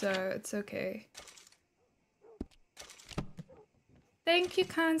 so it's okay. Thank you,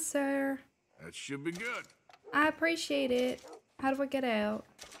 kind sir. That should be good. I appreciate it. How do I get out?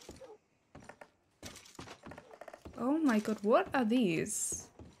 Oh my god, what are these?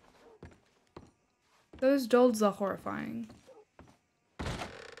 Those dolls are horrifying.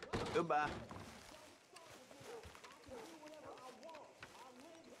 Goodbye.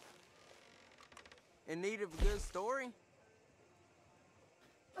 In need of a good story?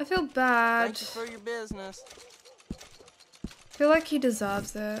 I feel bad. Thank you for your business. I feel like he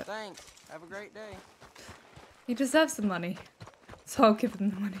deserves it. Thanks. Have a great day. He deserves the money. So I'll give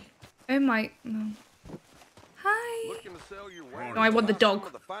him the money. I might... No. Hi. Looking to sell your wares. No, I want the dog. Some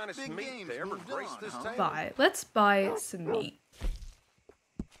of the finest meat to ever grace this town. Buy. Let's buy some meat.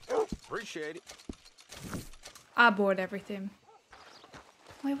 Appreciate it. I bought everything.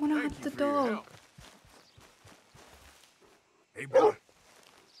 I want to have the dog. Hey, boy.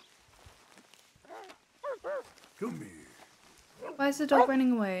 Come here. Why is the dog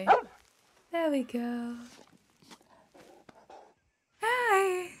running away? There we go.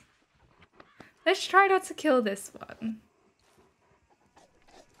 Hi. Let's try not to kill this one.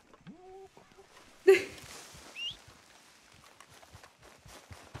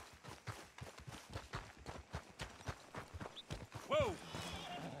 Whoa.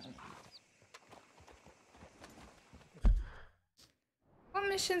 What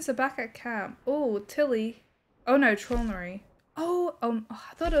missions are back at camp? Oh, Tilly. Oh no, TRELAWNY. Oh, I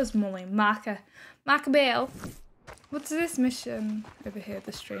thought it was Molly. Marker Bell. What's this mission over here,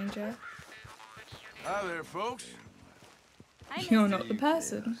 the stranger? Hi there, folks. You're not the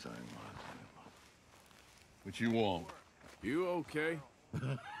person. What you want? You okay?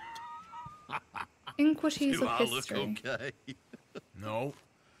 Inquiries Do of I look history. okay? No.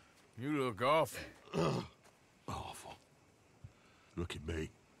 You look awful. Awful. Look at me.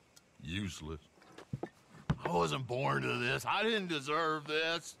 Useless. I wasn't born to this. I didn't deserve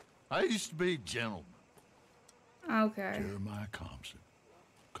this. I used to be a gentleman. Okay. Jeremiah Compson.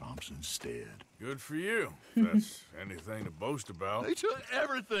 Thompson's stead. Good for you. If that's anything to boast about. They took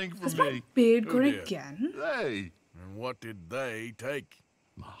everything from Is my me. beard Who going did? again? They. And what did they take?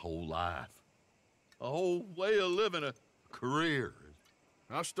 My whole life. A whole way of living, a career.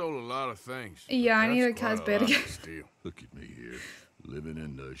 I stole a lot of things. Yeah, I need That's a cat's quite beard lot again. to steal. Look at me here, living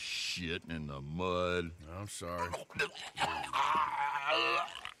in the shit and the mud. I'm sorry.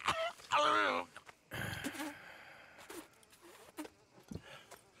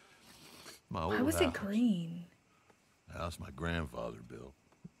 My old Why was it house. green? The house my grandfather built.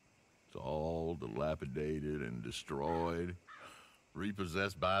 It's all dilapidated and destroyed,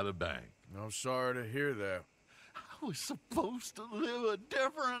 repossessed by the bank. I'm sorry to hear that. I was supposed to live a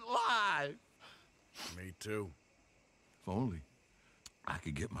different life. Me too. If only I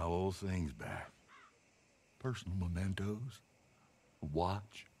could get my old things back. Personal mementos, a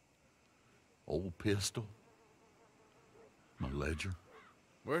watch, old pistol, my ledger.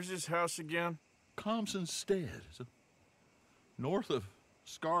 Where's this house again? Thompson's Stead. It's north of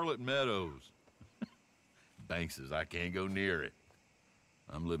Scarlet Meadows. Bank says I can't go near it.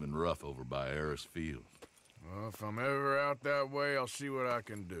 I'm living rough over by Harris Field. Well, if I'm ever out that way, I'll see what I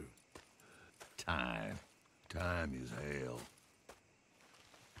can do. Time. Time is hell.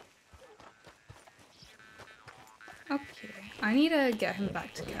 Okay. I need to get him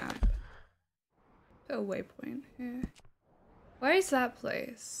back to camp. Put a waypoint here. Where is that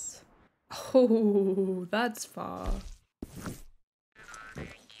place? Oh, that's far.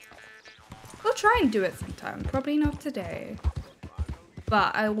 We'll try and do it sometime. Probably not today.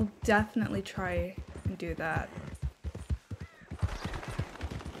 But I will definitely try and do that.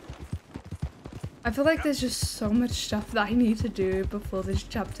 I feel like there's just so much stuff that I need to do before this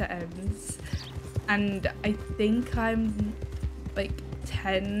chapter ends. And I think I'm like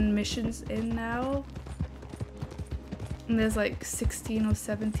 10 missions in now. And there's like 16 or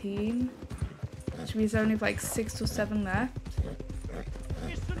 17. Which means only like 6 or 7 left.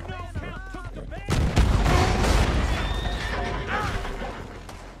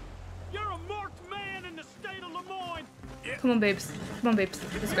 You're a marked man in the state of Lemoyne. Come on, babes. Come on, babes.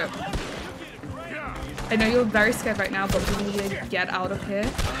 Let's go. I know you're very scared right now, but we need to get out of here.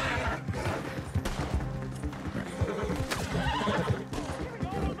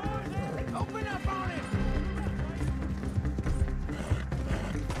 Open up on it.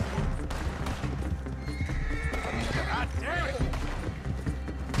 God damn it.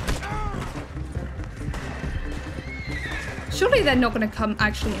 Surely they're not going to come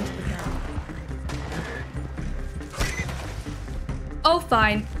actually into the camp. Oh,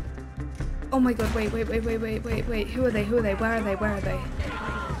 fine. Oh my god, wait. Who are they? Where are they?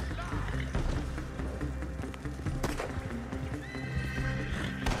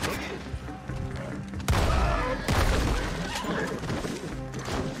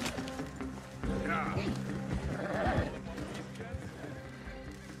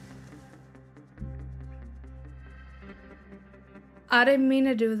 I didn't mean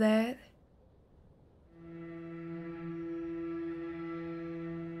to do that.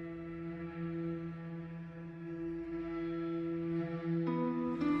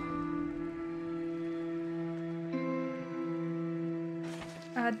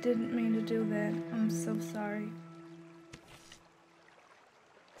 I didn't mean to do that. I'm so sorry.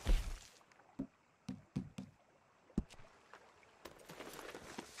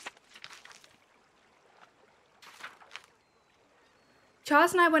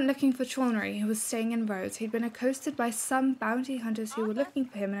 Charles and I went looking for Trelawney, who was staying in Rhodes. He'd been accosted by some bounty hunters who were looking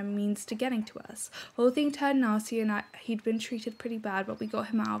for him and a means to getting to us. The whole thing turned nasty and he'd been treated pretty bad, but we got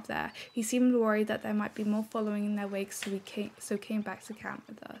him out of there. He seemed worried that there might be more following in their wake, so came back to camp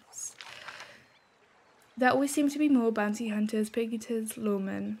with us. There always seem to be more bounty hunters, pig-eaters,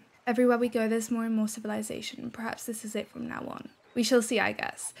 lawmen. Everywhere we go, there's more and more civilization. Perhaps this is it from now on. We shall see, I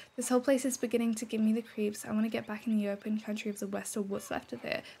guess. This whole place is beginning to give me the creeps. I want to get back in the open country of the West or what's left of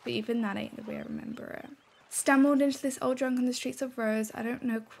it, but even that ain't the way I remember it. Stumbled into this old drunk on the streets of Rose. I don't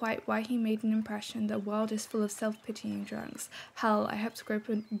know quite why he made an impression. The world is full of self-pitying drunks. Hell, I hope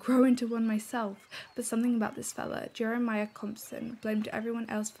to grow into one myself. But something about this fella, Jeremiah Compson, blamed everyone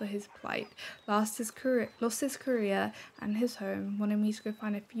else for his plight. Lost his career and his home. Wanted me to go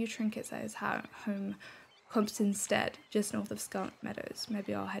find a few trinkets at his home. Compton's Stead, just north of Scarlet Meadows.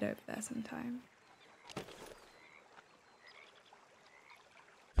 Maybe I'll head over there sometime.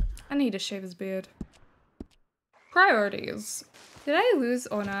 I need to shave his beard. Priorities. Did I lose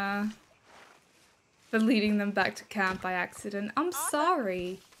honor for leading them back to camp by accident? I'm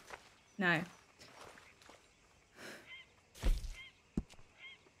sorry. No.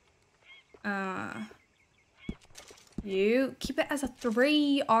 You keep it as a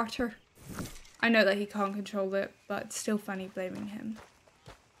 3, Arthur. I know that he can't control it, but it's still funny blaming him.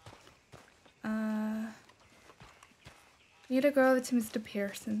 I need to go over to Mr.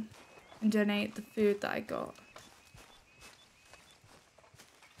 Pearson and donate the food that I got.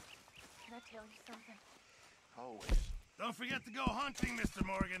 Can I tell you something? Always. Don't forget to go hunting, Mr.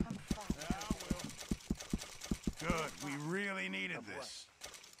 Morgan. Yeah, I will. Good. We really needed this.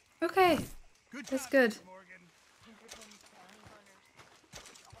 Okay, that's good.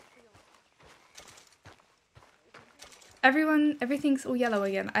 Everything's all yellow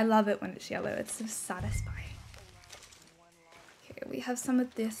again. I love it when it's yellow. It's so satisfying. Okay, we have some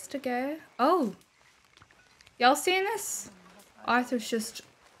of this to go. Oh, y'all seeing this? Arthur's just.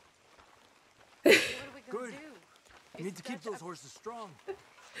 Good. You need to keep those horses strong.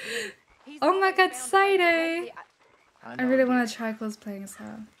 Oh my God, Sadie! I really want to try cosplaying as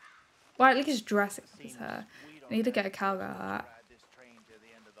her. Well, at least dressing up as her. I need to get a cowgirl hat.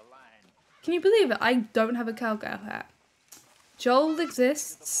 Can you believe it? I don't have a cowgirl hat. Joel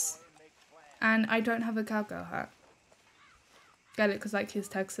exists, and I don't have a cowgirl hat. Get it? Because, like, he's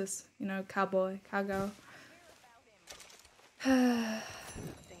Texas. You know, cowboy, cowgirl.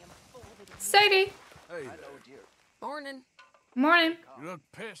 Sadie! Hey. Morning. Morning. You look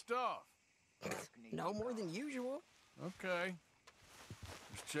pissed off. No more than usual. Okay.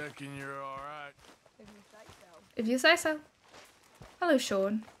 Just checking you're all right. If you say so. Hello,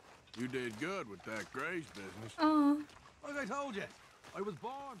 Sean. You did good with that Graves business. Oh. Like I told you, I was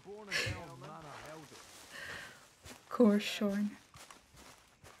born in hell, man. I held it. Of course, Sean.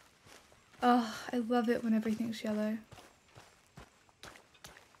 Oh, I love it when everything's yellow.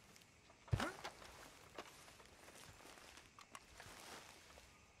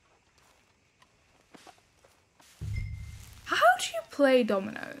 How do you play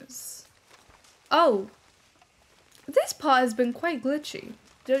dominoes? Oh, this part has been quite glitchy,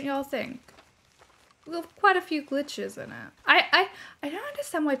 don't y'all think? We've got quite a few glitches in it. I don't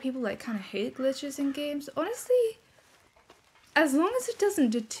understand why people like kind of hate glitches in games. Honestly, as long as it doesn't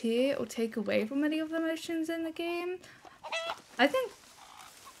deter or take away from any of the emotions in the game, I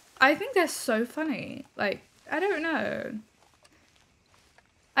think they're so funny. Like, I don't know.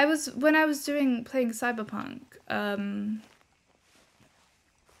 When I was playing Cyberpunk,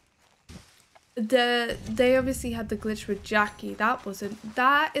 they obviously had the glitch with Jackie.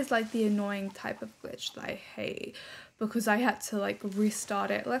 That is like the annoying type of glitch that I hate, because I had to like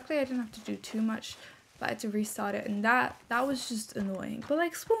restart it. Luckily I didn't have to do too much, but I had to restart it, and that was just annoying. But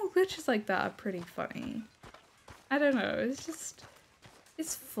like small glitches like that are pretty funny. I don't know,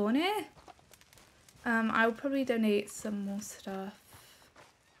 it's funny. I'll probably donate some more stuff.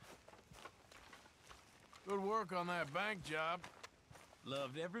 Good work on that bank job.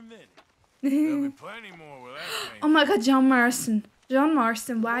 Loved every minute. There'll be plenty more with that thing. Oh my God, John Marston,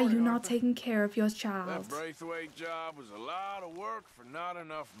 why are you not taking care of your That child? Braithwaite job was a lot of work for not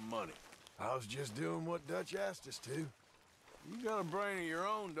enough money. I was just doing what Dutch asked us to. You got a brain of your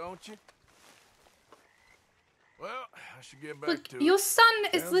own, don't you? Well, I should get back Look, to it. your son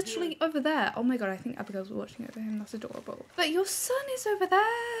is Sounds literally over there. Oh my God, I think Abigail's watching over him. That's adorable. But your son is over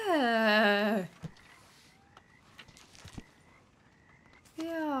there.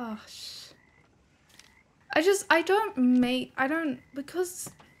 Gosh. I don't know.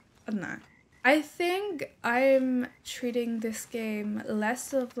 I think I'm treating this game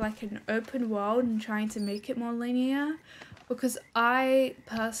less of like an open world and trying to make it more linear, because I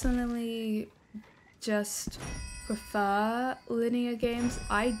personally just prefer linear games.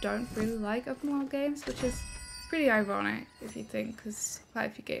 I don't really like open world games, which is pretty ironic if you think, because quite a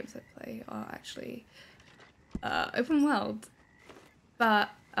few games I play are actually open world. But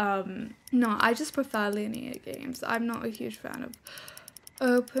no, I just prefer linear games. I'm not a huge fan of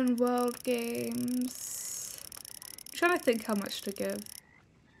open world games. I'm trying to think how much to give.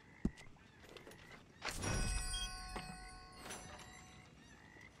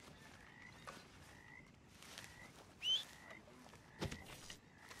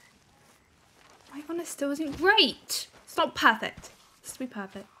 My honest still isn't great. It's not perfect. It's to be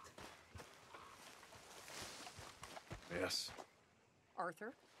perfect. Yes.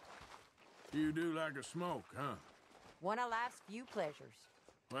 Arthur, You do like a smoke, huh? one of life's few pleasures.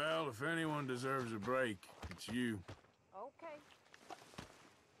 Well, if anyone deserves a break, it's you. Okay.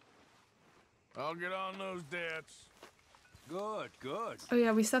 I'll get on those debts. Good. Oh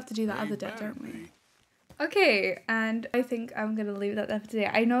yeah, we still have to do that They other debt, better don't we? be. Okay, and I think I'm gonna leave that there for today.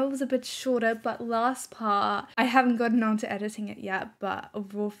 I know it was a bit shorter, but last part, I haven't gotten on to editing it yet, but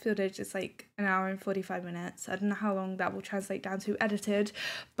raw footage is like an hour and 45 minutes. I don't know how long that will translate down to edited,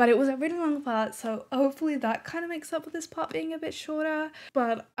 but it was a really long part, so hopefully that kind of makes up for this part being a bit shorter.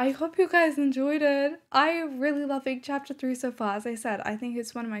 But I hope you guys enjoyed it. I really loving chapter 3 so far. As I said, I think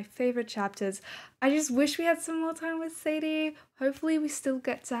it's one of my favorite chapters. I just wish we had some more time with Sadie. Hopefully we still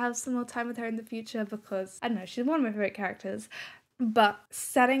get to have some more time with her in the future because, I don't know, she's one of my favorite characters. But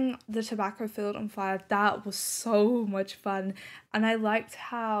setting the tobacco field on fire, that was so much fun. And I liked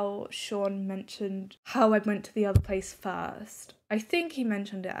how Sean mentioned how I went to the other place first. I think he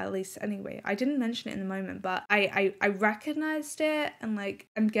mentioned it at least anyway. I didn't mention it in the moment, but I recognized it, and like,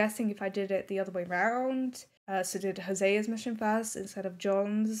 I'm guessing if I did it the other way around, so did Hosea's mission first instead of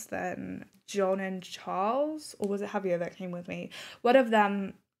John's, then John and Charles, or was it Javier that came with me? One of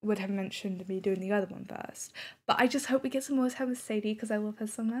them would have mentioned me doing the other one first. But I just hope we get some more time with Sadie because I love her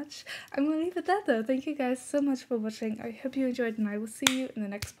so much. I'm gonna leave it there though. Thank you guys so much for watching. I hope you enjoyed, and I will see you in the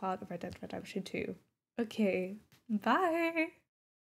next part of Red Dead Redemption 2. Okay, bye!